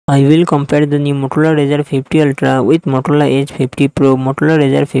I will compare the new Motorola Razr 50 Ultra with Motorola Edge 50 Pro. Motorola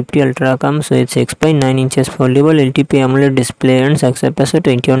Razr 50 Ultra comes with 6.9 inches foldable LTP AMOLED display and success ratio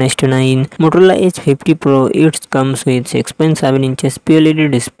 21:9. Motorola Edge 50 Pro it comes with 6.7 inches PLED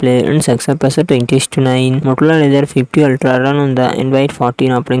display and success ratio 20:9. Motorola Razr 50 Ultra run on the Android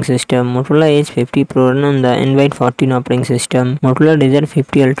 14 operating system. Motorola Edge 50 Pro run on the Android 14 operating system. Motorola Razr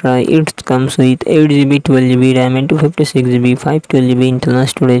 50 Ultra it comes with 8GB, 12GB RAM and 256GB, 512GB internal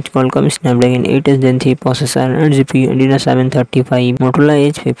storage. Qualcomm Snapdragon 8 Gen 3 processor and GPU Adreno 735. Motorola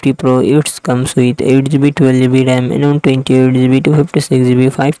Edge 50 Pro it comes with 8GB, 12GB RAM and 128GB, 256GB,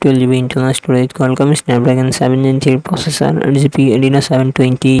 512GB internal storage. Qualcomm Snapdragon 7 Gen 3 processor and GPU Adreno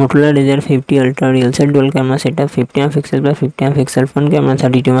 720. Motorola Razr 50 Ultra real set dual camera setup 50 MP plus 50 MP front camera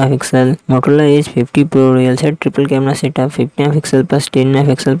 32 MP. Motorola Edge 50 Pro real set triple camera setup 50 MP plus 10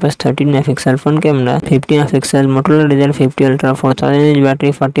 MP plus 13 MP front camera 50 MP. Motorola Razr 50 Ultra 4000 mAh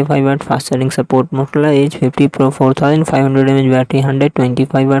battery 45W fast charging support. Motorola Edge 50 Pro 4500 mAh battery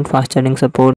 125W fast charging support.